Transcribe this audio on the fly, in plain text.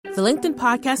The LinkedIn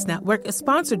Podcast Network is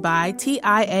sponsored by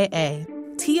TIAA.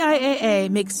 TIAA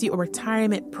makes you a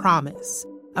retirement promise,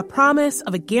 a promise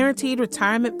of a guaranteed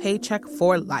retirement paycheck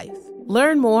for life.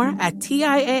 Learn more at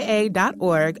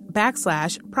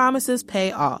TIAA.org/promises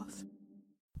pay off.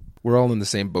 We're all in the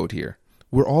same boat here.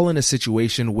 We're all in a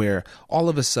situation where all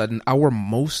of a sudden our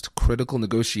most critical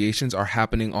negotiations are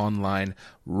happening online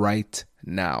right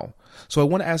now. So I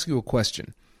want to ask you a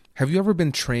question. Have you ever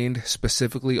been trained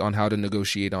specifically on how to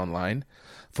negotiate online?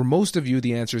 For most of you,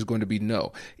 the answer is going to be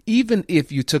no. Even if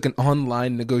you took an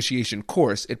online negotiation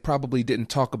course, it probably didn't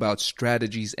talk about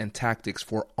strategies and tactics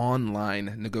for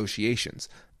online negotiations.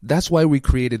 That's why we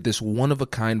created this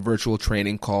one-of-a-kind virtual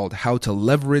training called How to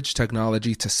Leverage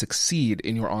Technology to Succeed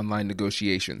in Your Online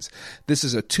Negotiations. This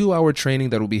is a 2-hour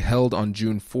training that will be held on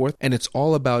June 4th, and it's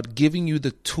all about giving you the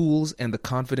tools and the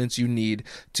confidence you need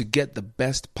to get the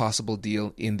best possible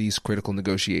deal in these critical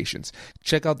negotiations.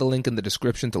 Check out the link in the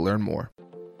description to learn more.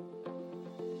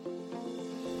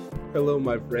 Hello,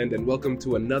 my friend, and welcome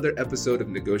to another episode of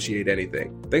Negotiate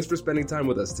Anything. Thanks for spending time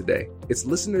with us today. It's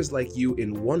listeners like you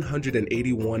in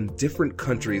 181 different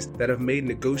countries that have made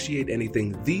Negotiate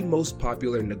Anything the most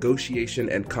popular negotiation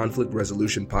and conflict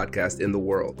resolution podcast in the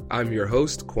world. I'm your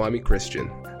host, Kwame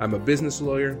Christian. I'm a business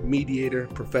lawyer, mediator,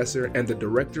 professor, and the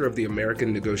director of the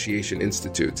American Negotiation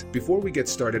Institute. Before we get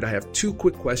started, I have 2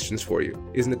 quick questions for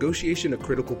you. Is negotiation a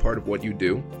critical part of what you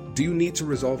do? Do you need to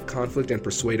resolve conflict and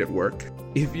persuade at work?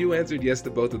 If you answered yes to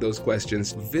both of those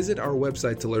questions, visit our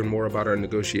website to learn more about our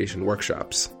negotiation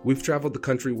workshops. We've traveled the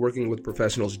country working with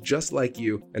professionals just like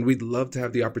you, and we'd love to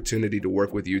have the opportunity to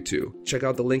work with you too. Check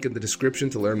out the link in the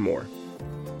description to learn more.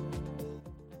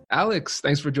 Alex,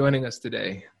 thanks for joining us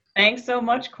today. Thanks so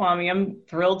much, Kwame. I'm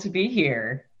thrilled to be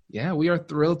here. Yeah, we are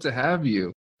thrilled to have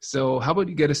you. So how about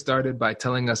you get us started by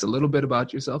telling us a little bit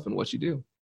about yourself and what you do?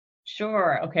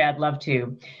 Sure. Okay, I'd love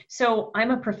to. So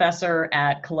I'm a professor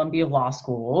at Columbia Law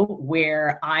School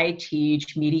where I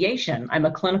teach mediation. I'm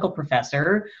a clinical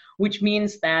professor, which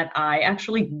means that I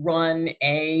actually run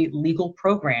a legal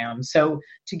program. So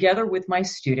together with my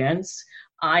students,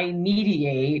 I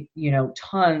mediate,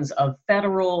 tons of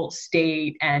federal,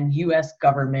 state, and U.S.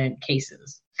 government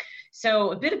cases.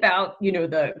 So a bit about,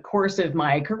 the course of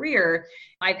my career,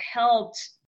 I've helped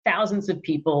thousands of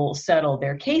people settle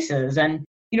their cases. And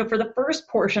for the first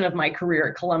portion of my career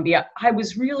at Columbia, I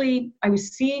was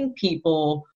seeing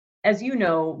people, as you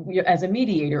know, as a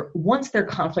mediator, once their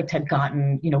conflict had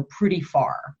gotten, pretty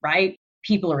far, right?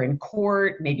 People are in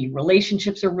court, maybe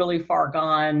relationships are really far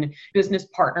gone, business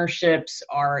partnerships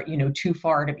are, too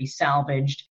far to be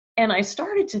salvaged. And I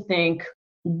started to think,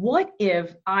 what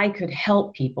if I could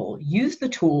help people use the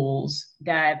tools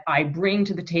that I bring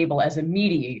to the table as a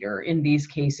mediator in these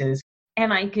cases,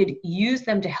 and I could use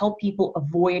them to help people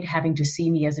avoid having to see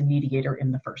me as a mediator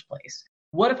in the first place?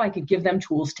 What if I could give them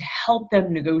tools to help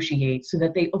them negotiate so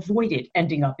that they avoided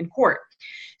ending up in court?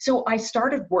 So I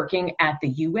started working at the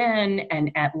UN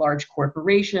and at large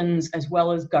corporations, as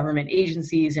well as government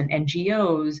agencies and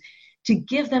NGOs, to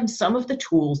give them some of the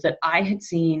tools that I had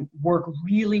seen work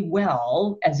really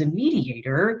well as a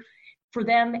mediator for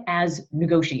them as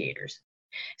negotiators.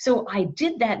 So I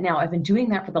did that now. I've been doing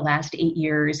that for the last 8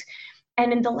 years.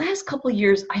 And in the last couple of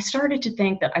years, I started to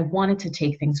think that I wanted to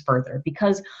take things further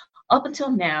because up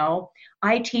until now,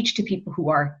 I teach to people who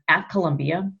are at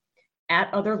Columbia,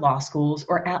 at other law schools,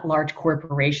 or at large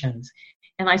corporations.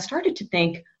 And I started to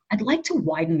think, I'd like to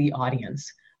widen the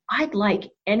audience. I'd like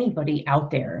anybody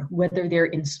out there, whether they're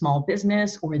in small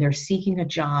business or they're seeking a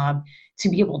job, to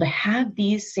be able to have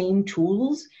these same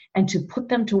tools and to put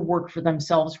them to work for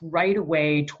themselves right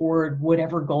away toward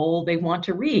whatever goal they want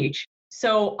to reach.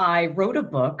 So I wrote a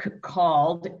book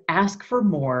called Ask for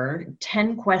More,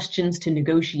 10 Questions to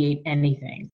Negotiate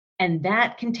Anything. And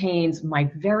that contains my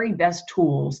very best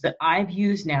tools that I've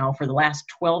used now for the last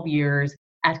 12 years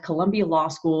at Columbia Law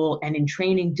School and in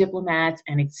training diplomats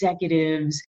and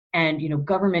executives and,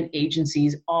 government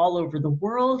agencies all over the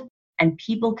world. And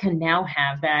people can now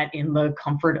have that in the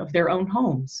comfort of their own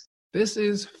homes. This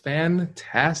is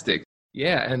fantastic.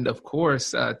 Yeah. And of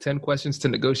course, 10 questions to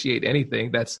negotiate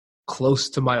anything. That's close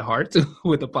to my heart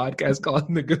with a podcast called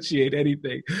Negotiate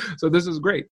Anything. So this is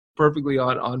great. Perfectly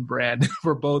on brand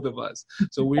for both of us.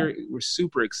 So we're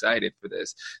super excited for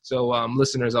this. So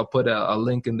listeners, I'll put a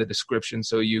link in the description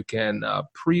so you can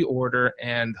pre-order,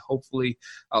 and hopefully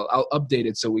I'll update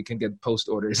it so we can get post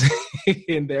orders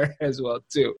in there as well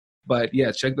too. But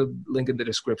yeah, check the link in the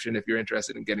description if you're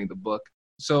interested in getting the book.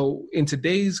 So in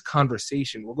today's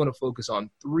conversation, we're going to focus on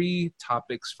 3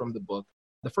 topics from the book.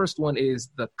 The first one is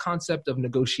the concept of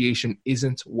negotiation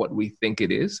isn't what we think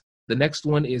it is. The next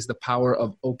one is the power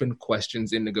of open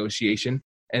questions in negotiation.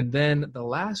 And then the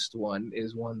last one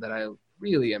is one that I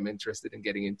really am interested in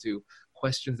getting into,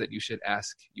 questions that you should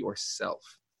ask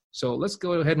yourself. So let's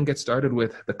go ahead and get started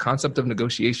with the concept of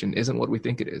negotiation isn't what we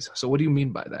think it is. So what do you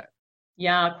mean by that?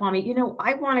 Yeah, Kwame,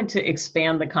 I wanted to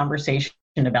expand the conversation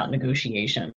about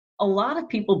negotiation. A lot of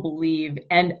people believe,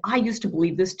 and I used to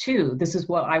believe this too, this is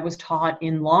what I was taught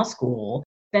in law school,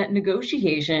 that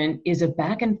negotiation is a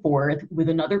back and forth with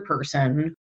another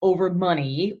person over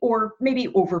money or maybe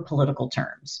over political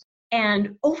terms.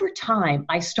 And over time,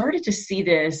 I started to see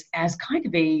this as kind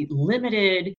of a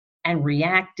limited and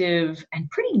reactive and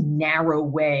pretty narrow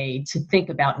way to think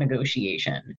about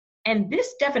negotiation. And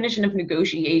this definition of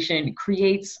negotiation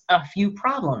creates a few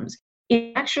problems.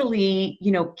 It actually,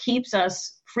 keeps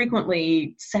us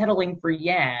frequently settling for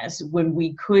yes when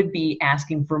we could be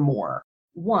asking for more.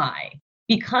 Why?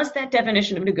 Because that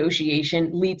definition of negotiation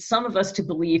leads some of us to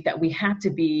believe that we have to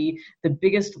be the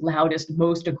biggest, loudest,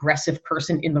 most aggressive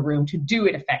person in the room to do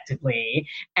it effectively.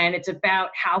 And it's about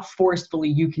how forcefully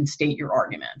you can state your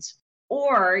arguments.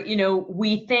 Or,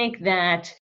 we think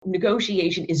that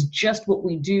negotiation is just what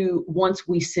we do once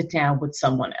we sit down with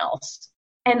someone else.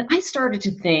 And I started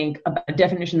to think about a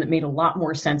definition that made a lot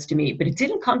more sense to me, but it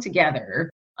didn't come together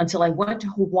until I went to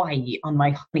Hawaii on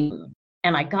my honeymoon.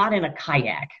 And I got in a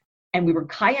kayak. And we were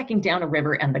kayaking down a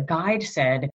river, and the guide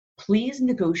said, please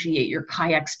negotiate your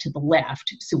kayaks to the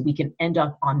left so we can end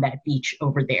up on that beach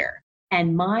over there.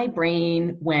 And my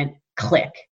brain went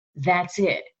click. That's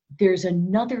it. There's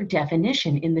another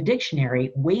definition in the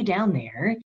dictionary way down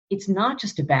there. It's not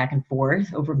just a back and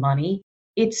forth over money.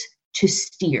 It's to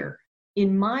steer.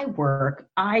 In my work,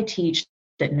 I teach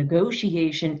that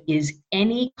negotiation is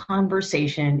any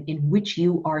conversation in which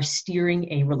you are steering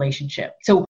a relationship.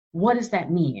 So what does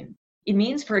that mean? It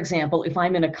means, for example, if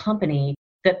I'm in a company,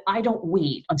 that I don't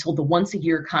wait until the once a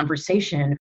year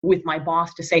conversation with my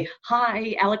boss to say,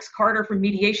 hi, Alex Carter from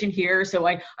Mediation here. So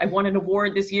I won an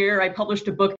award this year. I published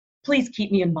a book. Please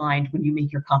keep me in mind when you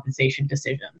make your compensation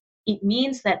decision. It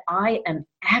means that I am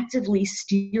actively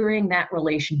steering that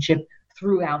relationship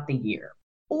throughout the year.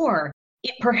 Or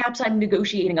perhaps I'm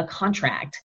negotiating a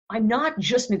contract. I'm not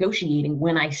just negotiating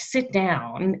when I sit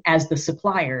down as the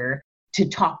supplier to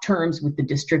talk terms with the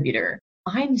distributor.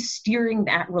 I'm steering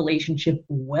that relationship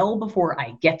well before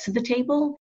I get to the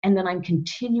table, and then I'm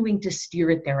continuing to steer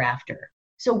it thereafter.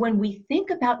 So when we think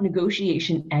about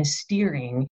negotiation as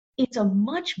steering, it's a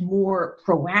much more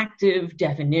proactive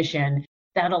definition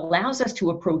that allows us to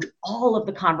approach all of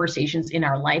the conversations in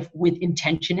our life with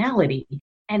intentionality.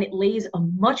 And it lays a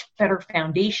much better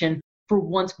foundation for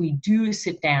once we do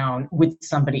sit down with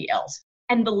somebody else.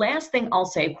 And the last thing I'll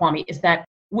say, Kwame, is that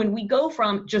when we go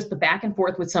from just the back and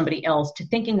forth with somebody else to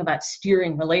thinking about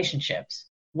steering relationships,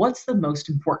 what's the most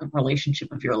important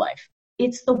relationship of your life?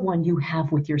 It's the one you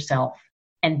have with yourself.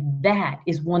 And that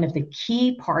is one of the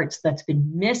key parts that's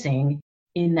been missing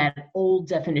in that old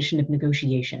definition of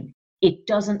negotiation. It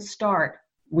doesn't start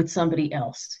with somebody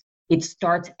else. It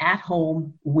starts at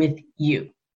home with you.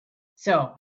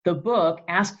 So the book,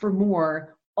 Ask for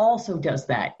More, also does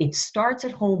that. It starts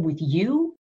at home with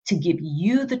you to give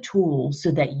you the tools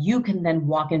so that you can then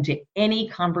walk into any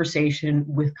conversation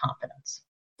with confidence.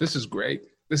 This is great.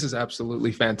 This is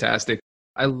absolutely fantastic.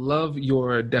 I love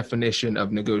your definition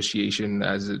of negotiation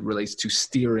as it relates to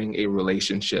steering a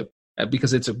relationship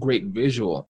because it's a great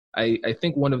visual. I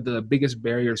think one of the biggest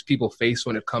barriers people face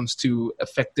when it comes to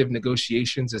effective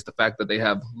negotiations is the fact that they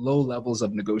have low levels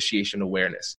of negotiation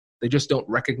awareness. They just don't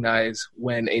recognize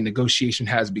when a negotiation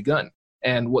has begun.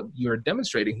 And what you're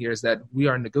demonstrating here is that we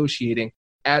are negotiating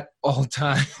at all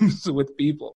times with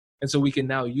people. And so we can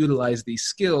now utilize these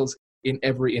skills in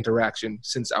every interaction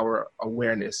since our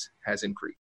awareness has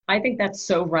increased. I think that's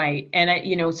so right. And,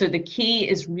 so the key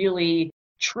is really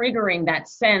triggering that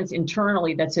sense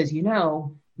internally that says,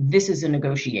 this is a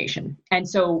negotiation. And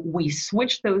so we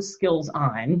switch those skills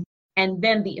on. And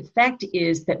then the effect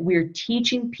is that we're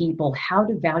teaching people how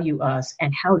to value us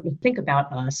and how to think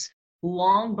about us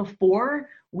long before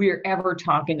we're ever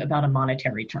talking about a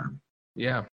monetary term.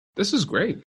 Yeah, this is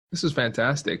great. This is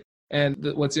fantastic.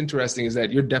 And what's interesting is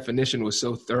that your definition was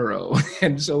so thorough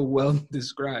and so well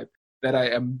described that I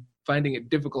am finding it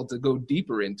difficult to go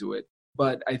deeper into it.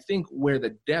 But I think where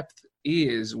the depth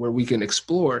is, where we can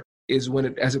explore, is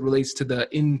as it relates to the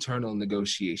internal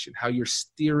negotiation, how you're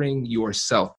steering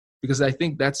yourself. Because I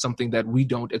think that's something that we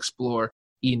don't explore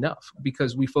enough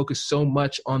because we focus so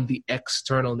much on the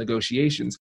external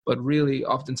negotiations. But really,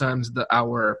 oftentimes,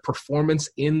 our performance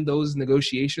in those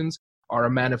negotiations are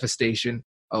a manifestation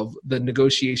of the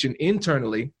negotiation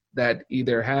internally that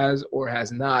either has or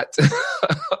has not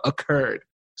occurred.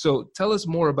 So tell us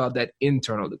more about that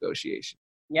internal negotiation.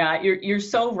 Yeah, you're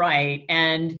so right.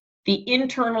 And the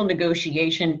internal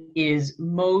negotiation is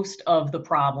most of the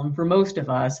problem for most of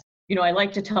us. I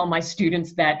like to tell my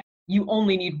students that you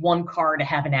only need one car to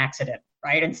have an accident,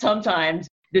 right? And sometimes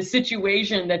the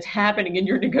situation that's happening in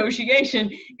your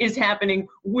negotiation is happening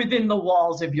within the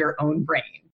walls of your own brain.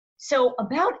 So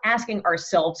about asking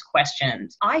ourselves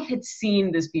questions, I had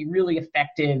seen this be really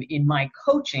effective in my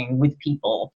coaching with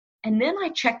people. And then I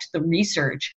checked the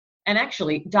research, and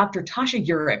actually Dr. Tasha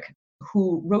Eurich,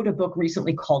 who wrote a book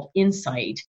recently called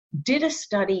Insight, did a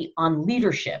study on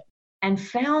leadership and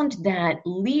found that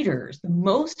leaders, the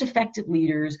most effective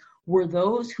leaders, were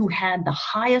those who had the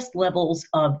highest levels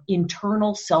of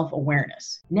internal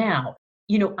self-awareness. Now,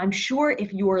 I'm sure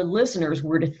if your listeners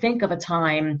were to think of a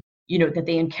time, that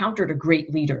they encountered a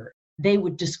great leader, they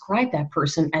would describe that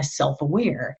person as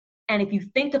self-aware. And if you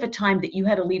think of a time that you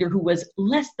had a leader who was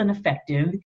less than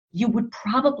effective, you would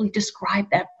probably describe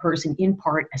that person in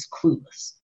part as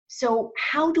clueless. So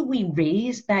how do we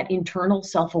raise that internal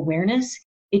self-awareness?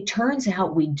 It turns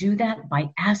out we do that by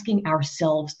asking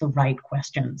ourselves the right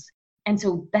questions. And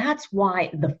so that's why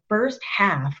the first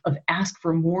half of Ask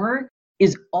for More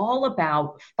is all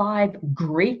about 5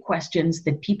 great questions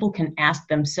that people can ask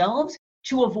themselves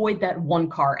to avoid that one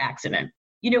car accident.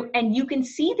 And you can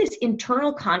see this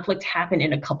internal conflict happen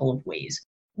in a couple of ways.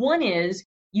 One is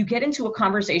you get into a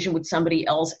conversation with somebody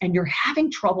else and you're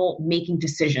having trouble making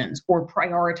decisions or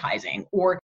prioritizing,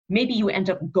 or maybe you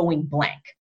end up going blank.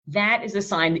 That is a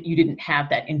sign that you didn't have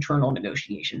that internal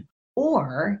negotiation.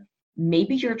 Or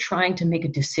maybe you're trying to make a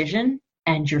decision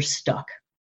and you're stuck.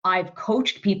 I've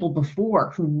coached people before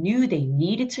who knew they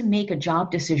needed to make a job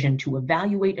decision to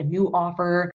evaluate a new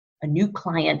offer, a new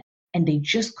client, and they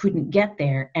just couldn't get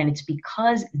there. And it's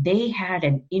because they had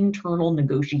an internal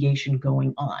negotiation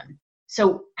going on.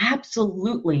 So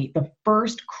absolutely, the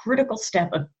first critical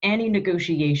step of any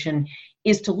negotiation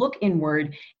is to look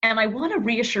inward. And I want to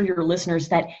reassure your listeners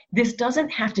that this doesn't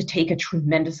have to take a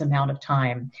tremendous amount of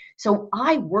time. So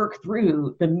I work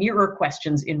through the mirror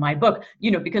questions in my book,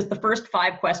 because the first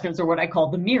 5 questions are what I call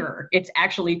the mirror. It's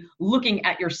actually looking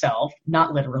at yourself,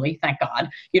 not literally, thank God,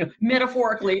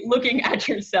 metaphorically looking at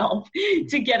yourself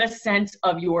to get a sense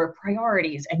of your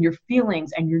priorities and your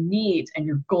feelings and your needs and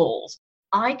your goals.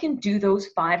 I can do those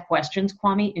 5 questions,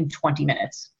 Kwame, in 20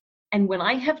 minutes. And when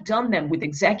I have done them with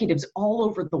executives all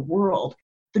over the world,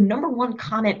 the number one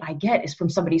comment I get is from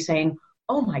somebody saying,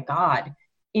 oh my God,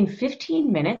 in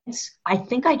 15 minutes, I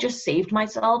think I just saved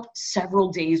myself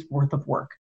several days worth of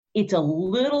work. It's a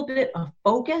little bit of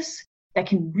focus that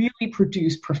can really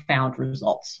produce profound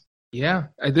results. Yeah,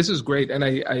 this is great. And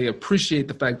I appreciate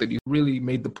the fact that you really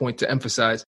made the point to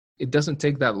emphasize it doesn't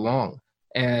take that long.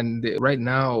 And right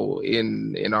now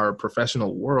in our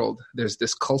professional world, there's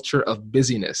this culture of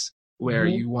busyness where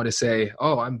you want to say,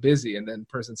 oh, I'm busy. And then the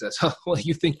person says, oh, well,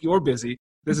 you think you're busy.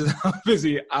 This is how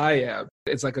busy I am.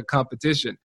 It's like a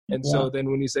competition. And so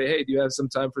then when you say, hey, do you have some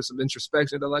time for some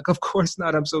introspection? They're like, of course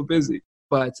not. I'm so busy.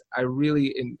 But I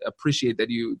really appreciate that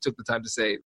you took the time to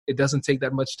say it doesn't take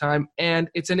that much time. And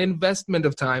it's an investment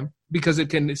of time because it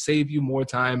can save you more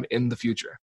time in the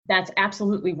future. That's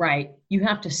absolutely right. You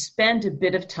have to spend a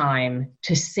bit of time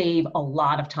to save a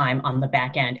lot of time on the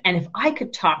back end. And if I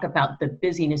could talk about the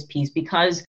busyness piece,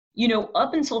 because,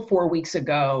 up until 4 weeks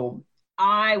ago,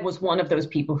 I was one of those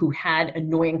people who had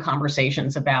annoying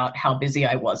conversations about how busy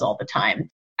I was all the time.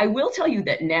 I will tell you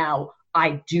that now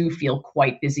I do feel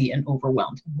quite busy and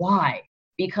overwhelmed. Why?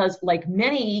 Because like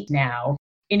many now,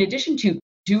 in addition to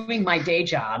doing my day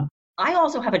job, I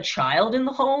also have a child in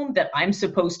the home that I'm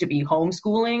supposed to be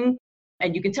homeschooling.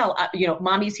 And you can tell,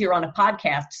 mommy's here on a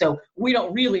podcast, so we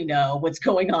don't really know what's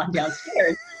going on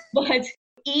downstairs. But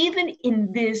even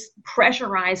in this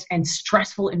pressurized and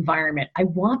stressful environment, I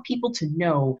want people to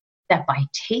know that by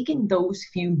taking those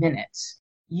few minutes,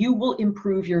 you will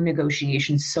improve your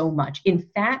negotiation so much. In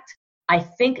fact, I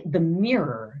think the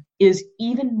mirror is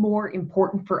even more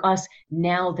important for us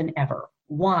now than ever.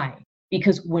 Why?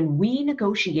 Because when we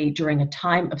negotiate during a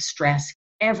time of stress,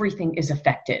 everything is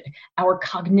affected. Our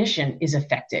cognition is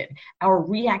affected. Our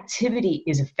reactivity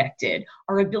is affected.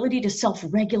 Our ability to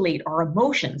self-regulate our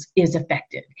emotions is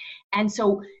affected. And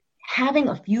so having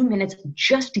a few minutes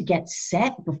just to get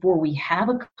set before we have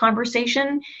a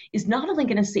conversation is not only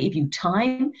going to save you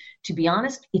time, to be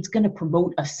honest, it's going to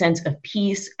promote a sense of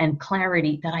peace and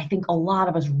clarity that I think a lot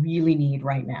of us really need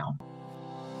right now.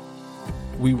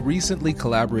 We recently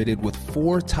collaborated with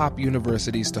 4 top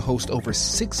universities to host over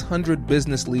 600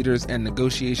 business leaders and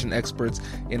negotiation experts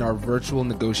in our virtual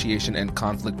negotiation and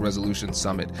conflict resolution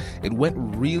summit. It went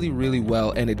really, really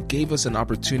well, and it gave us an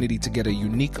opportunity to get a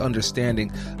unique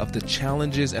understanding of the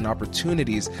challenges and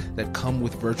opportunities that come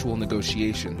with virtual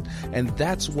negotiation. And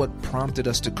that's what prompted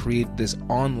us to create this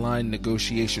online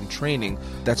negotiation training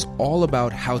that's all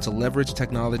about how to leverage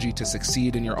technology to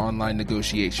succeed in your online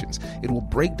negotiations. It will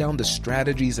break down the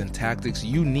strategies and tactics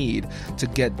you need to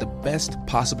get the best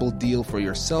possible deal for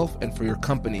yourself and for your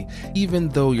company, even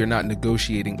though you're not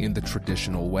negotiating in the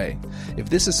traditional way. If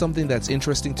this is something that's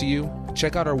interesting to you,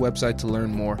 check out our website to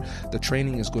learn more. The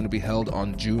training is going to be held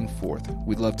on June 4th.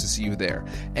 We'd love to see you there.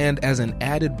 And as an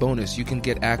added bonus, you can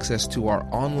get access to our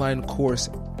online course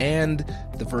and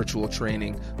the virtual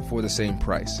training for the same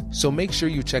price. So make sure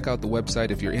you check out the website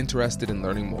if you're interested in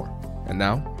learning more. And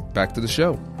now, back to the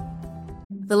show.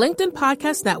 The LinkedIn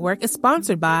Podcast Network is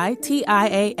sponsored by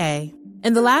TIAA.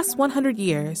 In the last 100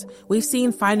 years, we've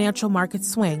seen financial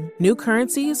markets swing, new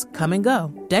currencies come and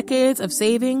go, decades of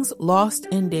savings lost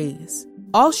in days,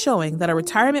 all showing that a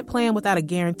retirement plan without a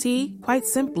guarantee, quite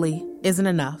simply, isn't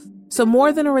enough. So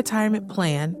more than a retirement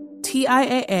plan,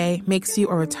 TIAA makes you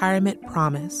a retirement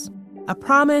promise. A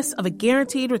promise of a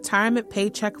guaranteed retirement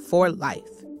paycheck for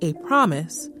life. A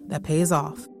promise that pays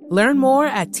off. Learn more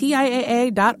at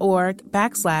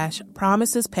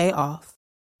TIAA.org/promisespayoff.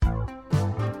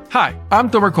 Hi, I'm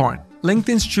Tomer Cohen,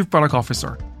 LinkedIn's Chief Product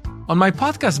Officer. On my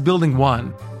podcast, Building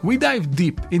One, we dive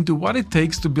deep into what it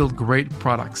takes to build great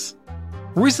products.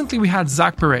 Recently, we had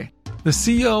Zach Perret, the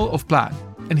CEO of Plaid,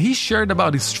 and he shared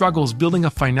about his struggles building a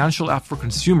financial app for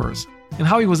consumers and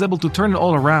how he was able to turn it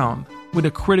all around with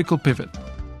a critical pivot.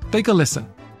 Take a listen.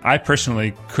 I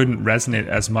personally couldn't resonate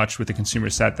as much with the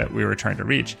consumer set that we were trying to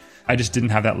reach. I just didn't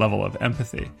have that level of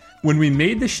empathy. When we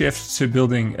made the shift to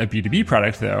building a B2B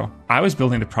product, though, I was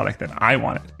building the product that I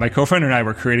wanted. My co-founder and I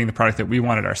were creating the product that we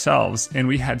wanted ourselves, and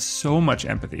we had so much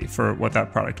empathy for what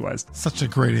that product was. Such a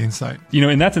great insight.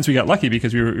 In that sense, we got lucky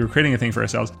because we were creating a thing for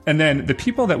ourselves. And then the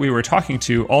people that we were talking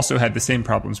to also had the same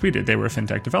problems we did. They were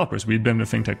fintech developers. We'd been a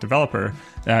fintech developer.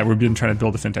 We've been trying to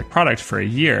build a fintech product for a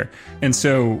year. And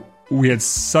so we had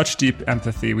such deep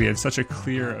empathy. We had such a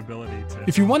clear ability to...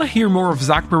 If you want to hear more of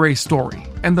Zach Perret's story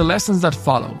and the lessons that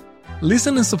follow,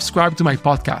 listen and subscribe to my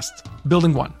podcast,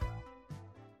 Building One.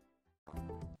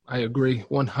 I agree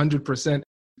 100%.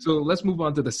 So let's move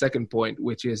on to the second point,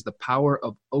 which is the power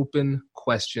of open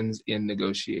questions in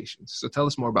negotiations. So tell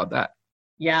us more about that.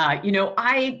 Yeah,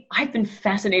 I've been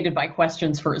fascinated by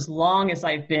questions for as long as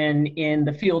I've been in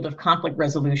the field of conflict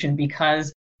resolution,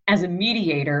 because as a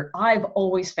mediator, I've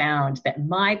always found that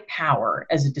my power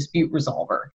as a dispute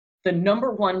resolver, the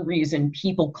number one reason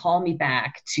people call me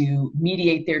back to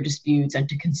mediate their disputes and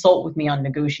to consult with me on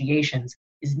negotiations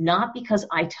is not because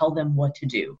I tell them what to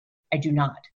do. I do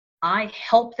not. I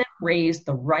help them raise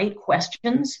the right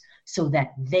questions so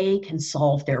that they can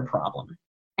solve their problem.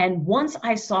 And once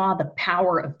I saw the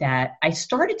power of that, I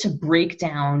started to break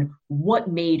down what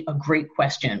made a great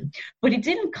question. But it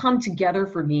didn't come together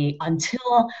for me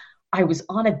until I was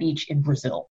on a beach in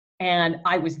Brazil. And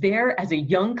I was there as a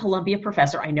young Columbia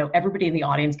professor. I know everybody in the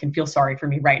audience can feel sorry for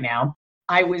me right now.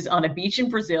 I was on a beach in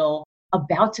Brazil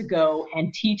about to go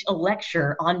and teach a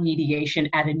lecture on mediation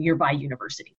at a nearby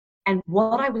university. And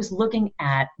what I was looking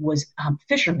at was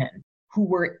fishermen who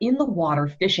were in the water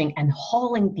fishing and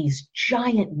hauling these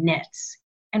giant nets.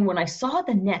 And when I saw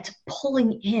the net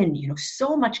pulling in,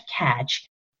 so much catch,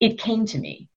 it came to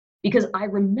me because I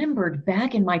remembered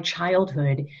back in my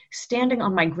childhood, standing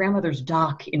on my grandmother's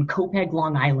dock in Copeg,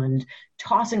 Long Island,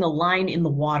 tossing a line in the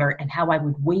water and how I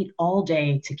would wait all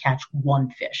day to catch one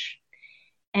fish.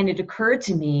 And it occurred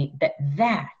to me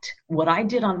that what I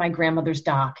did on my grandmother's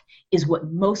dock is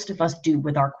what most of us do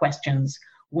with our questions,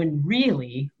 when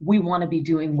really we want to be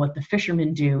doing what the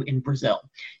fishermen do in Brazil.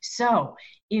 So,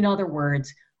 in other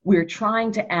words, we're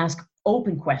trying to ask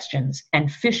open questions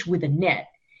and fish with a net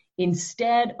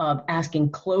instead of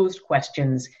asking closed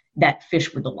questions that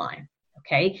fish with a line.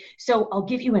 Okay, so I'll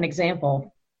give you an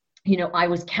example. I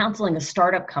was counseling a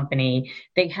startup company.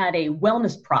 They had a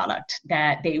wellness product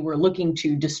that they were looking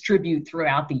to distribute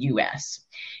throughout the US.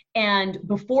 And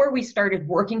before we started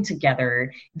working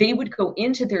together, they would go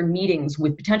into their meetings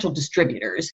with potential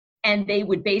distributors and they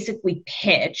would basically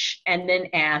pitch and then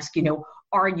ask,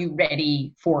 are you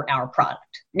ready for our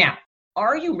product? Now,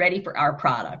 are you ready for our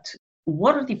product?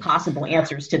 What are the possible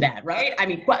answers to that, right? I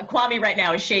mean, Kwame right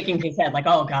now is shaking his head like,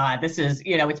 oh God, this is,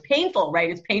 it's painful, right?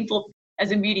 It's painful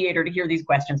as a mediator to hear these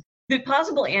questions. The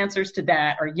possible answers to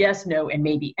that are yes, no, and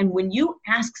maybe. And when you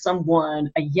ask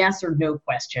someone a yes or no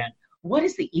question, what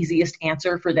is the easiest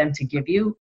answer for them to give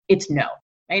you? It's no.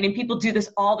 Right? And people do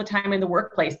this all the time in the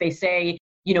workplace. They say,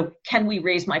 can we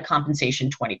raise my compensation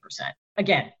 20%?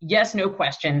 Again, yes, no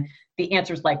question. The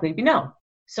answer is likely to be no.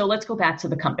 So let's go back to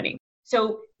the company.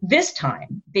 So this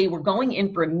time they were going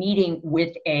in for a meeting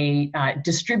with a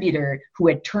distributor who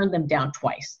had turned them down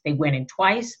twice. They went in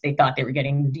twice. They thought they were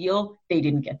getting the deal. They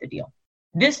didn't get the deal.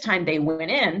 This time they went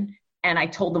in and I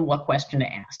told them what question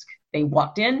to ask. They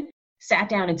walked in, sat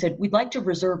down and said, we'd like to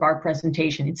reserve our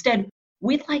presentation. Instead,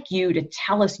 we'd like you to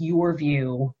tell us your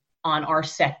view on our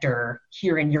sector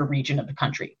here in your region of the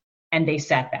country. And they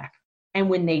sat back. And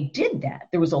when they did that,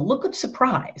 there was a look of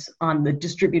surprise on the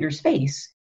distributor's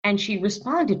face. And she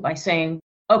responded by saying,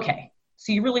 okay,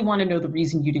 so you really want to know the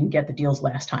reason you didn't get the deals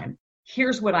last time.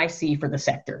 Here's what I see for the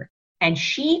sector. And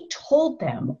she told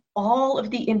them all of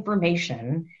the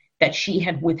information that she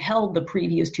had withheld the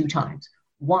previous 2 times.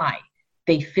 Why?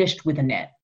 They fished with a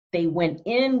net. They went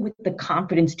in with the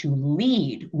confidence to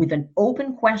lead with an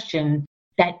open question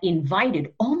that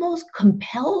invited, almost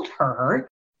compelled her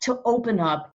to open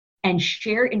up and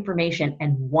share information.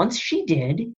 And once she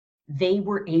did, they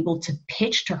were able to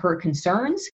pitch to her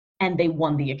concerns and they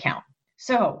won the account.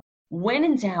 So when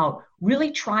in doubt,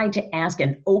 really try to ask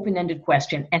an open-ended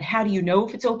question. And how do you know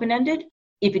if it's open-ended?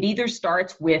 If it either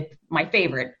starts with my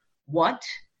favorite, what,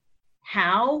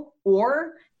 how,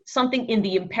 or something in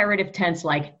the imperative tense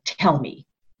like tell me.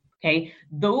 Okay,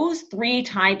 those 3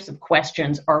 types of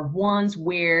questions are ones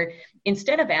where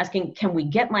instead of asking, can we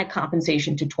get my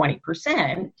compensation to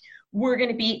 20%, we're going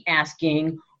to be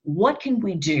asking, what can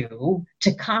we do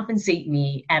to compensate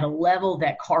me at a level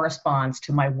that corresponds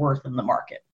to my worth in the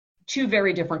market? 2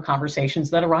 very different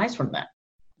conversations that arise from that.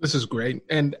 This is great.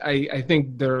 And I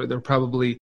think there are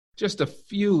probably just a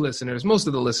few listeners. Most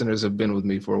of the listeners have been with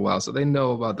me for a while, so they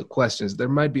know about the questions. There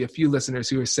might be a few listeners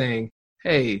who are saying,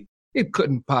 hey, it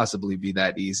couldn't possibly be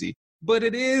that easy. But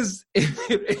it is.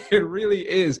 It really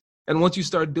is. And once you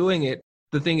start doing it,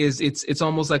 the thing is, it's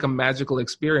almost like a magical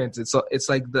experience. It's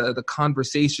like the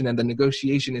conversation and the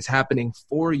negotiation is happening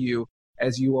for you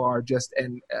as you are just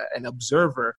an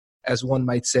observer, as one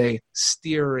might say,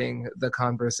 steering the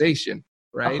conversation,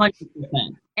 right? 100%.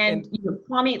 And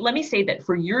Kwame, let me say that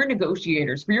for your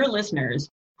negotiators, for your listeners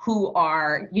who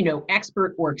are,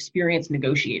 expert or experienced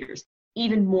negotiators,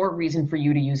 even more reason for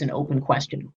you to use an open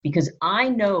question, because I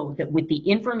know that with the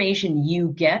information you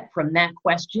get from that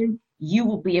question, you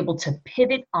will be able to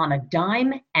pivot on a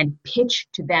dime and pitch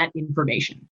to that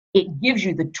information. It gives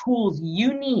you the tools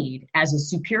you need as a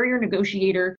superior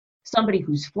negotiator, somebody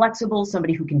who's flexible,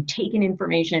 somebody who can take in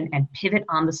information and pivot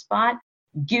on the spot,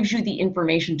 gives you the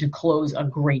information to close a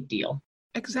great deal.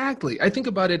 Exactly. I think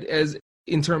about it as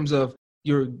in terms of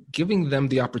you're giving them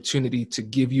the opportunity to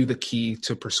give you the key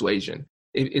to persuasion.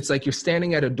 It's like you're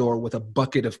standing at a door with a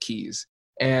bucket of keys.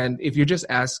 And if you're just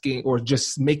asking or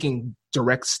just making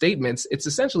direct statements, it's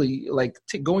essentially like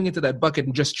going into that bucket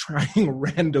and just trying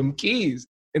random keys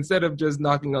instead of just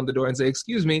knocking on the door and say,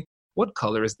 excuse me, what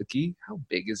color is the key? How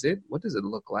big is it? What does it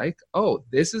look like? Oh,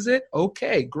 this is it?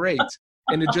 Okay, great.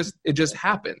 And it just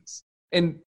happens.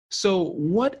 And so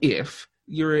what if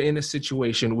you're in a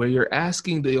situation where you're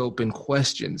asking the open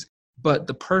questions, but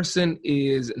the person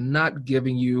is not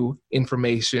giving you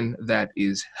information that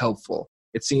is helpful?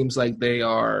 It seems like they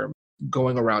are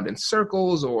going around in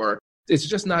circles, or it's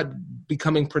just not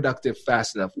becoming productive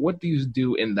fast enough. What do you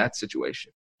do in that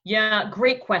situation? Yeah,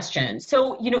 great question.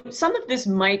 So, some of this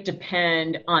might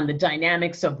depend on the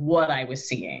dynamics of what I was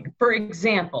seeing. For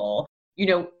example,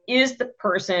 is the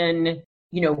person,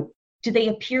 do they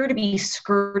appear to be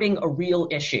skirting a real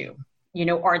issue?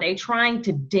 Are they trying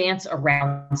to dance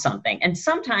around something? And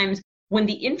sometimes when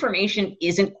the information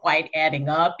isn't quite adding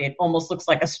up, it almost looks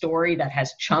like a story that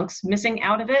has chunks missing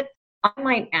out of it. I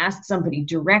might ask somebody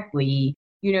directly,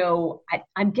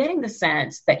 I'm getting the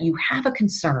sense that you have a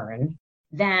concern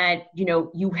that,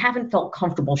 you haven't felt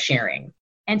comfortable sharing.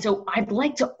 And so I'd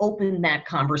like to open that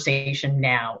conversation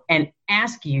now and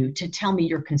ask you to tell me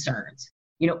your concerns.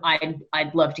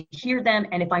 I'd love to hear them.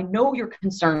 And if I know your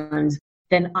concerns,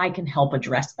 then I can help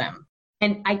address them.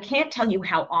 And I can't tell you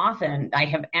how often I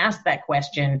have asked that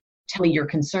question, tell me your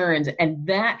concerns. And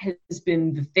that has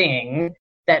been the thing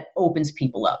that opens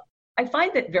people up. I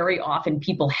find that very often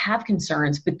people have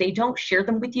concerns, but they don't share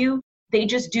them with you. They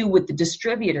just do what the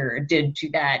distributor did to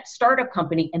that startup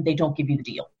company, and they don't give you the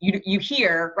deal. You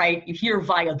hear, right? You hear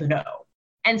via the no.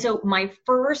 And so my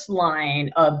first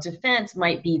line of defense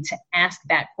might be to ask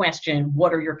that question,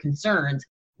 what are your concerns?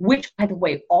 Which, by the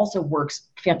way, also works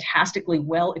fantastically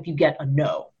well if you get a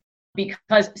no.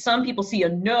 Because some people see a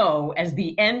no as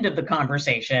the end of the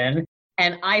conversation,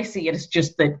 and I see it as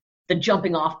just the the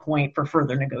jumping off point for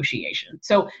further negotiation.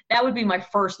 So that would be my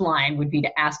first line, would be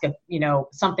to ask,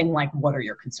 something like, what are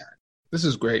your concerns? This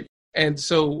is great. And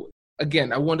so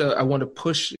again, I want to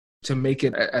push to make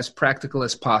it as practical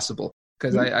as possible,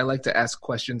 because I like to ask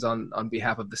questions on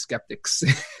behalf of the skeptics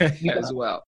as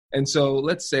well. And so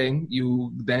let's say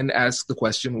you then ask the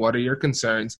question, what are your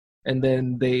concerns? And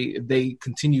then they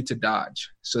continue to dodge.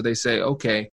 So they say,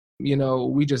 okay,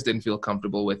 we just didn't feel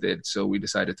comfortable with it, so we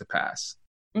decided to pass.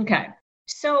 Okay.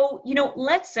 So,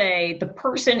 let's say the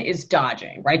person is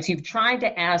dodging, right? So you've tried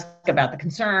to ask about the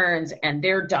concerns and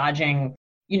they're dodging.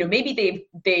 Maybe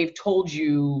they've told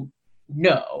you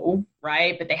no,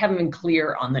 right? But they haven't been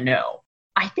clear on the no.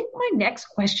 I think my next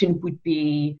question would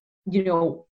be,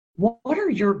 what are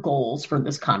your goals for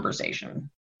this conversation?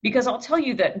 Because I'll tell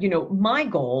you that, my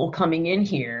goal coming in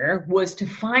here was to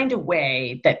find a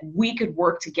way that we could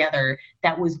work together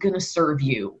that was going to serve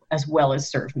you as well as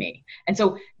serve me. And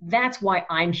so that's why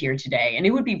I'm here today. And it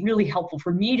would be really helpful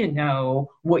for me to know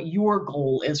what your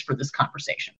goal is for this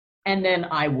conversation. And then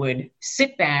I would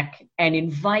sit back and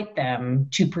invite them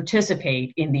to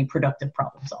participate in the productive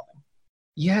problem solving.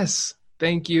 Yes,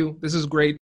 thank you. This is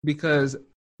great, because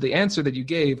the answer that you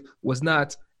gave was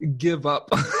not give up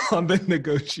on the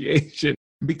negotiation.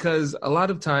 Because a lot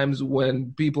of times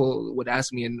when people would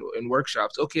ask me in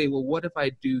workshops, okay, well, what if I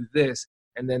do this?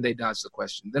 And then they dodge the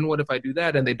question. Then what if I do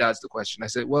that? And they dodge the question. I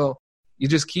said, well, you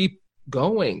just keep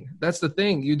going. That's the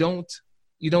thing. You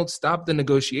don't stop the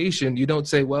negotiation. You don't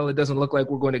say, well, it doesn't look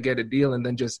like we're going to get a deal, and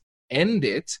then just end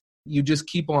it. You just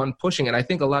keep on pushing. And I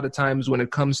think a lot of times when it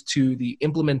comes to the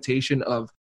implementation of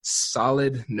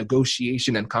solid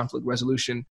negotiation and conflict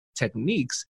resolution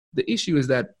techniques, the issue is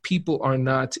that people are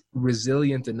not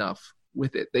resilient enough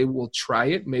with it. They will try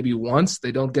it maybe once,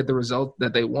 they don't get the result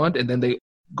that they want, and then they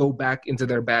go back into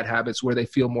their bad habits where they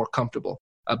feel more comfortable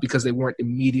because they weren't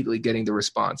immediately getting the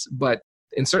response. But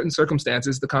in certain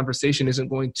circumstances, the conversation isn't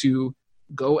going to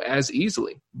go as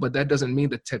easily, but that doesn't mean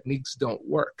the techniques don't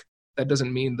work. That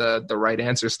doesn't mean the right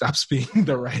answer stops being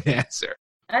the right answer.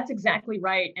 That's exactly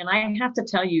right. And I have to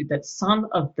tell you that some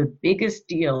of the biggest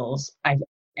deals I've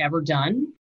ever done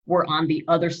were on the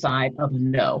other side of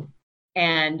no.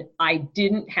 And I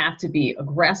didn't have to be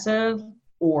aggressive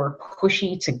or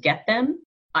pushy to get them.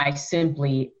 I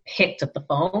simply picked up the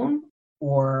phone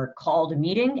or called a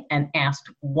meeting and asked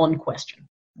one question.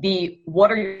 The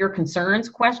what are your concerns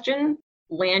question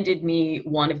landed me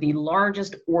one of the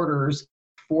largest orders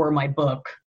for my book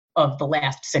of the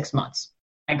last 6 months.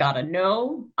 I got a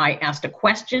no. I asked a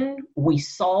question. We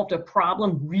solved a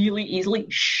problem really easily,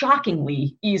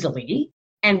 shockingly easily.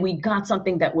 And we got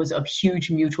something that was of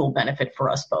huge mutual benefit for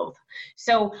us both.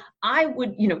 So I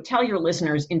would, tell your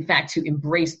listeners, in fact, to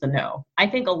embrace the no. I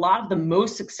think a lot of the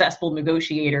most successful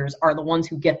negotiators are the ones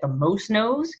who get the most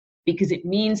no's, because it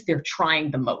means they're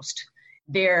trying the most.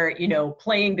 They're,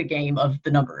 playing the game of the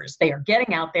numbers. They are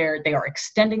getting out there. They are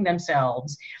extending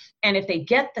themselves. And if they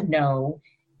get the no,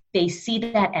 they see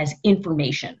that as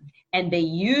information. And they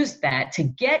use that to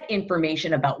get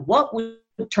information about what would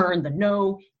turn the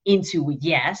no into a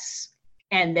yes,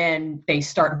 and then they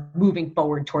start moving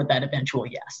forward toward that eventual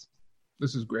yes.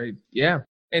 This is great. Yeah.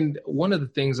 And one of the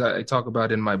things I talk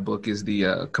about in my book is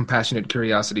the compassionate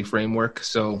curiosity framework.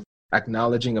 So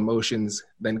acknowledging emotions,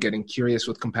 then getting curious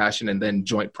with compassion, and then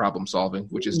joint problem solving,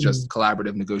 which is just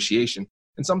collaborative negotiation.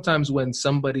 And sometimes when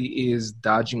somebody is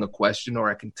dodging a question, or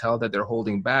I can tell that they're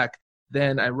holding back,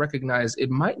 then I recognize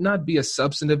it might not be a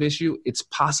substantive issue. It's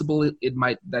possible it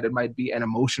might be an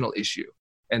emotional issue.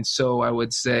 And so I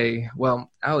would say, well,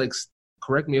 Alex,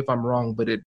 correct me if I'm wrong, but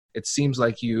it seems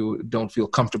like you don't feel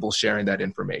comfortable sharing that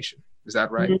information. Is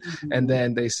that right? Mm-hmm. And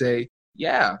then they say,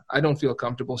 yeah, I don't feel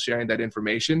comfortable sharing that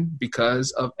information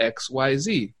because of X, Y,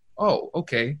 Z. Oh,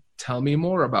 okay. Tell me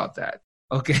more about that.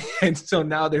 Okay. And so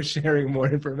now they're sharing more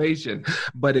information,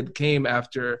 but it came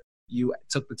after you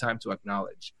took the time to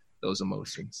acknowledge those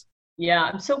emotions. Yeah,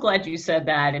 I'm so glad you said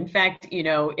that. In fact,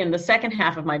 in the second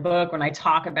half of my book, when I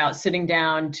talk about sitting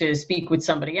down to speak with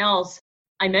somebody else,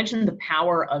 I mentioned the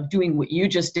power of doing what you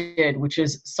just did, which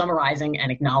is summarizing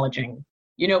and acknowledging.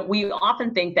 We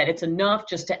often think that it's enough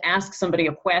just to ask somebody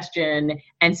a question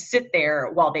and sit there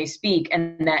while they speak,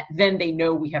 and that then they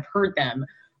know we have heard them,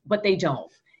 but they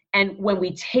don't. And when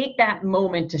we take that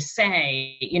moment to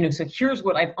say, so here's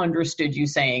what I've understood you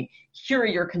saying, here are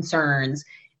your concerns,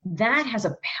 that has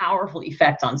a powerful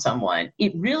effect on someone.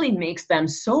 It really makes them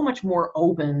so much more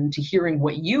open to hearing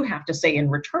what you have to say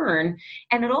in return.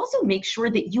 And it also makes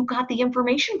sure that you got the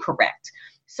information correct.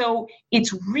 So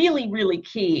it's really, really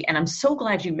key. And I'm so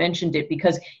glad you mentioned it,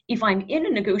 because if I'm in a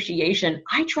negotiation,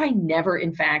 I try never,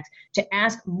 in fact, to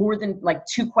ask more than like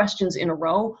 2 questions in a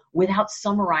row without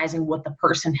summarizing what the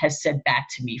person has said back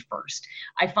to me first.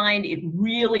 I find it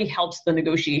really helps the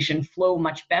negotiation flow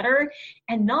much better.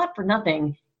 And not for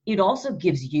nothing, it also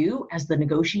gives you, as the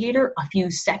negotiator, a few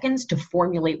seconds to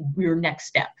formulate your next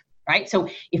step, right? So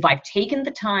if I've taken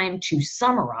the time to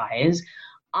summarize,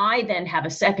 I then have a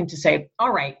second to say,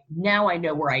 all right, now I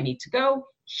know where I need to go.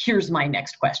 Here's my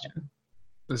next question.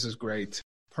 This is great.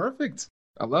 Perfect.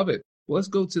 I love it. Well, let's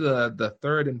go to the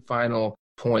third and final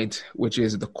point, which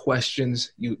is the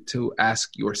questions you to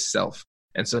ask yourself.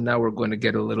 And so now we're going to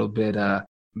get a little bit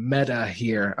meta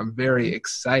here. I'm very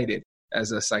excited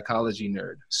as a psychology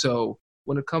nerd. So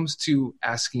when it comes to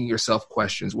asking yourself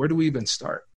questions, where do we even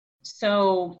start?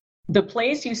 So the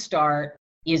place you start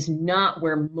is not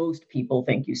where most people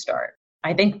think you start.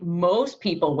 I think most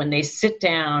people, when they sit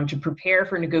down to prepare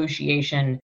for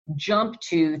negotiation, jump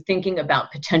to thinking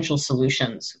about potential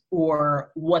solutions or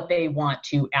what they want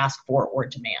to ask for or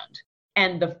demand.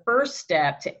 And the first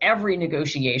step to every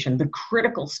negotiation, the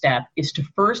critical step, is to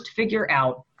first figure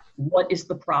out what is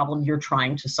the problem you're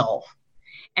trying to solve.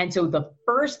 And so the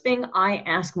first thing I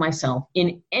ask myself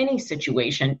in any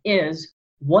situation is,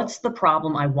 what's the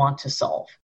problem I want to solve?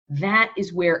 That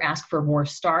is where Ask for More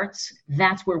starts.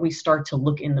 That's where we start to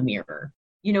look in the mirror.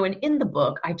 And in the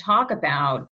book, I talk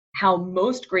about how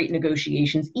most great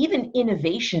negotiations, even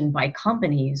innovation by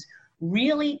companies,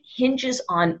 really hinges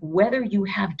on whether you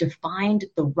have defined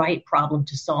the right problem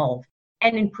to solve.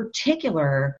 And in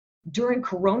particular, during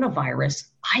coronavirus,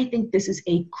 I think this is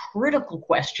a critical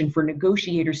question for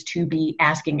negotiators to be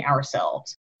asking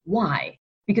ourselves. Why?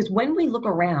 Because when we look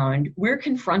around, we're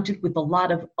confronted with a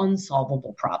lot of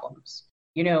unsolvable problems.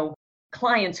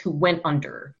 Clients who went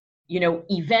under,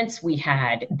 events we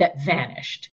had that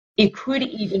vanished. It could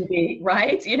even be,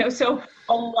 right? So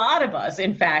a lot of us,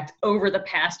 in fact, over the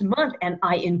past month, and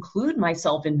I include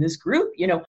myself in this group,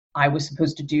 I was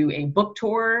supposed to do a book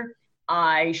tour.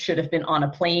 I should have been on a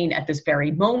plane at this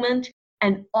very moment.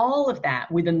 And all of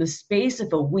that within the space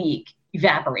of a week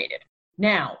evaporated.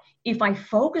 Now, if I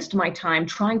focused my time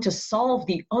trying to solve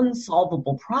the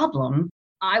unsolvable problem,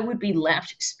 I would be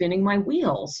left spinning my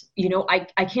wheels.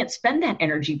 I can't spend that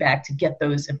energy back to get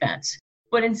those events.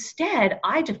 But instead,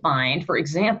 I defined, for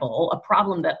example, a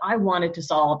problem that I wanted to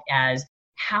solve as,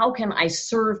 how can I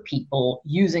serve people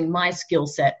using my skill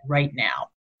set right now?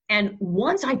 And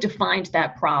once I defined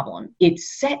that problem, it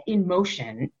set in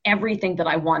motion everything that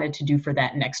I wanted to do for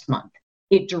that next month.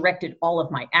 It directed all of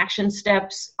my action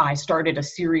steps. I started a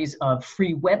series of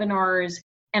free webinars,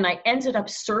 and I ended up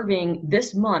serving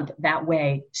this month that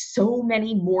way so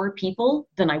many more people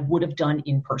than I would have done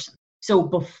in person. So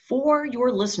before your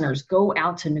listeners go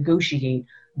out to negotiate,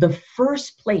 the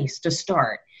first place to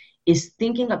start is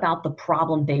thinking about the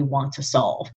problem they want to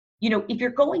solve. If you're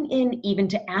going in even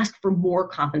to ask for more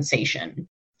compensation,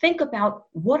 think about,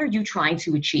 what are you trying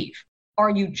to achieve? Are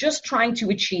you just trying to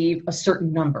achieve a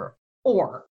certain number?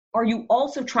 Or are you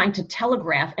also trying to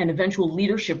telegraph an eventual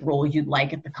leadership role you'd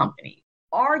like at the company?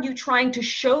 Are you trying to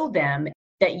show them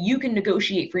that you can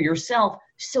negotiate for yourself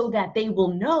so that they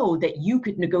will know that you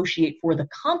could negotiate for the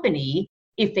company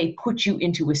if they put you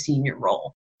into a senior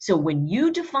role? So when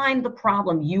you define the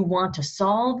problem you want to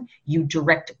solve, you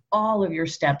direct all of your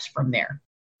steps from there.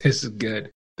 This is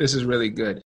good. This is really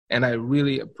good. And I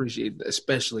really appreciate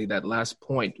especially that last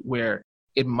point where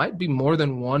it might be more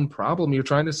than one problem you're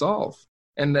trying to solve.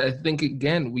 And I think,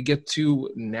 again, we get too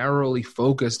narrowly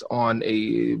focused on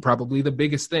probably the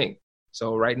biggest thing.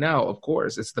 So right now, of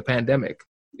course, it's the pandemic.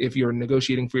 If you're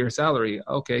negotiating for your salary,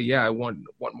 okay, yeah, I want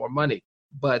more money.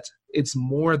 But it's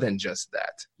more than just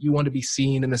that. You want to be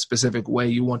seen in a specific way.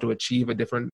 You want to achieve a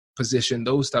different position,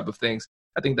 those type of things.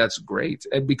 I think that's great,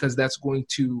 because that's going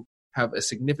to have a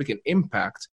significant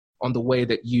impact on the way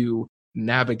that you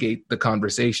navigate the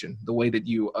conversation, the way that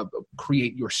you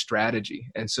create your strategy.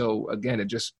 And so, again, it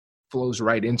just flows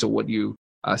right into what you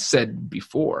said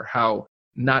before, how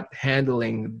not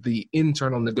handling the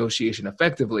internal negotiation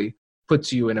effectively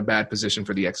puts you in a bad position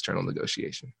for the external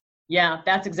negotiation. Yeah,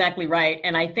 that's exactly right.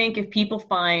 And I think if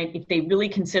they really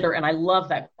consider, and I love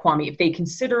that, Kwame, if they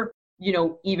consider,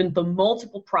 even the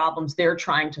multiple problems they're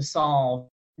trying to solve,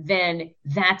 then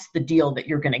that's the deal that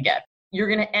you're going to get. You're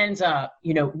going to end up,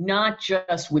 not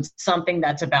just with something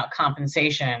that's about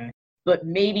compensation, but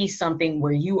maybe something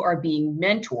where you are being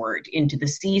mentored into the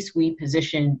C-suite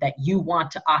position that you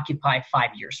want to occupy 5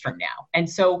 years from now. And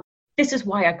so this is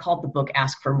why I called the book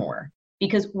Ask for More.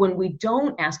 Because when we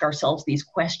don't ask ourselves these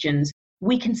questions,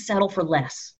 we can settle for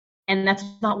less. And that's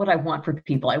not what I want for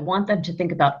people. I want them to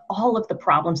think about all of the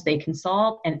problems they can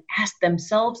solve and ask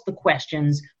themselves the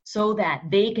questions so that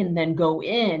they can then go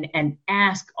in and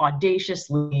ask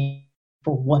audaciously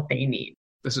for what they need.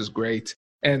 This is great.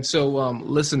 And so,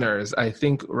 listeners, I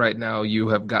think right now you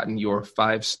have gotten your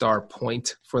 5-star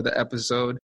point for the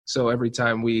episode. So every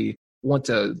time we want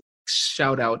to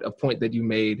shout out a point that you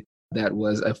made that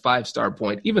was a 5-star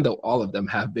point, even though all of them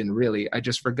have been really, I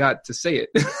just forgot to say it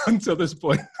until this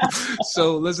point.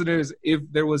 So listeners, if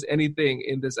there was anything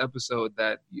in this episode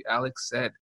that Alex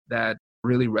said that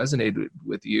really resonated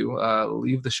with you,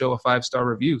 leave the show a 5-star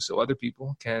review so other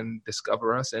people can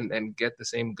discover us and get the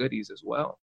same goodies as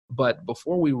well. But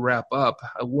before we wrap up,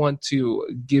 I want to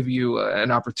give you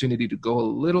an opportunity to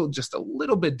go just a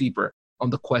little bit deeper on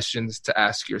the questions to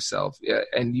ask yourself.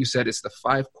 And you said it's the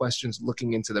 5 questions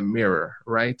looking into the mirror,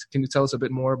 right? Can you tell us a bit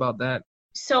more about that?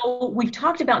 So we've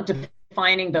talked about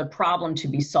defining the problem to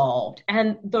be solved.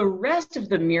 And the rest of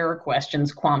the mirror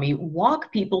questions, Kwame,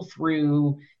 walk people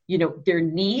through, their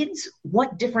needs,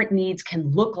 what different needs can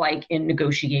look like in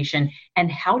negotiation, and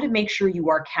how to make sure you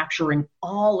are capturing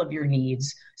all of your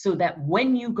needs so that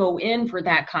when you go in for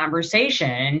that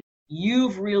conversation,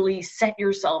 you've really set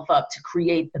yourself up to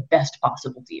create the best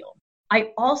possible deal.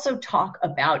 I also talk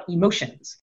about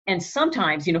emotions. And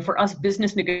sometimes, for us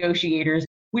business negotiators,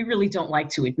 we really don't like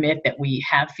to admit that we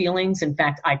have feelings. In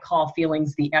fact, I call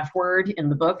feelings the F word in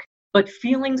the book. But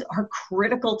feelings are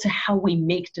critical to how we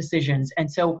make decisions. And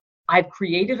so I've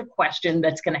created a question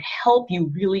that's going to help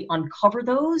you really uncover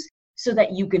those so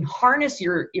that you can harness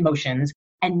your emotions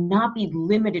and not be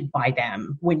limited by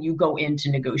them when you go in to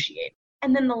negotiate.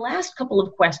 And then the last couple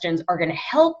of questions are going to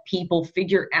help people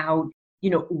figure out,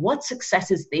 what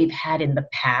successes they've had in the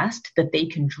past that they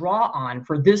can draw on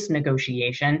for this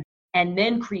negotiation, and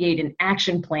then create an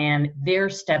action plan, their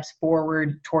steps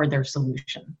forward toward their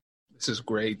solution. This is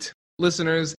great.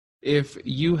 Listeners, if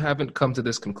you haven't come to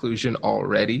this conclusion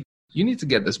already, you need to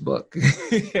get this book.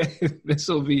 This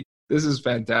is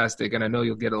fantastic. And I know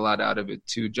you'll get a lot out of it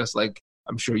too, just like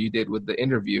I'm sure you did with the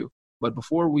interview. But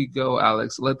before we go,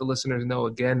 Alex, let the listeners know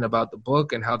again about the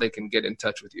book and how they can get in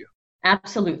touch with you.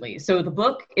 Absolutely. So the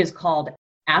book is called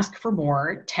Ask for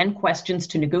More, 10 Questions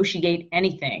to Negotiate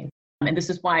Anything. And this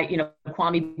is why,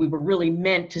 Kwame, we were really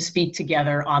meant to speak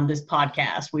together on this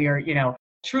podcast. We are,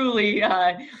 truly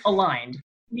aligned.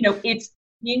 It's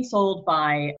being sold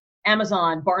by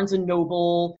Amazon, Barnes &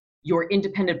 Noble, your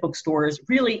independent bookstores,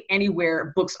 really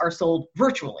anywhere books are sold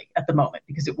virtually at the moment,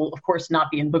 because it will, of course,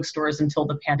 not be in bookstores until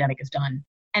the pandemic is done.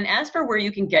 And as for where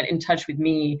you can get in touch with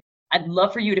me, I'd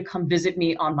love for you to come visit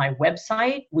me on my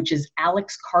website, which is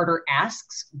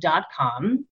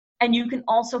alexcarterasks.com. And you can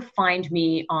also find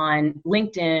me on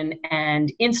LinkedIn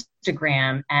and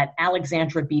Instagram at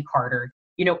Alexandra B. Carter.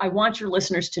 I want your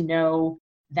listeners to know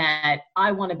that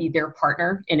I want to be their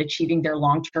partner in achieving their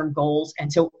long-term goals.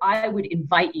 And so I would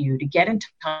invite you to get in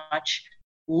touch.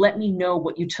 Let me know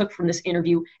what you took from this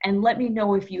interview, and let me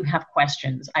know if you have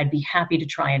questions. I'd be happy to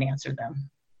try and answer them.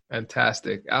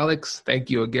 Fantastic. Alex, thank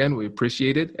you again. We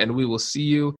appreciate it. And we will see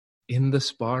you in the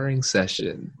sparring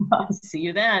session. See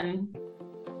you then.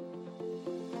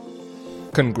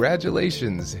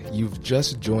 Congratulations! You've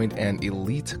just joined an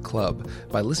elite club.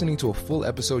 By listening to a full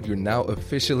episode, you're now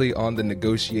officially on the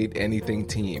Negotiate Anything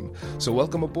team. So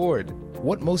welcome aboard.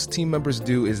 What most team members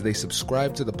do is they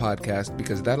subscribe to the podcast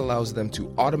because that allows them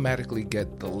to automatically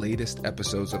get the latest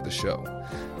episodes of the show.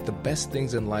 The best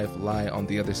things in life lie on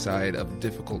the other side of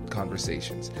difficult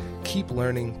conversations. Keep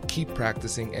learning, keep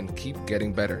practicing, and keep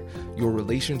getting better. Your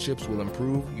relationships will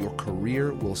improve, your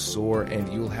career will soar,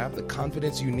 and you'll have the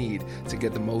confidence you need to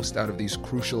get the most out of these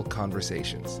crucial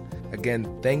conversations.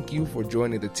 Again, thank you for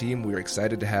joining the team. We're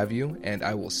excited to have you, and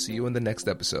I will see you in the next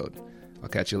episode. I'll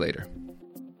catch you later.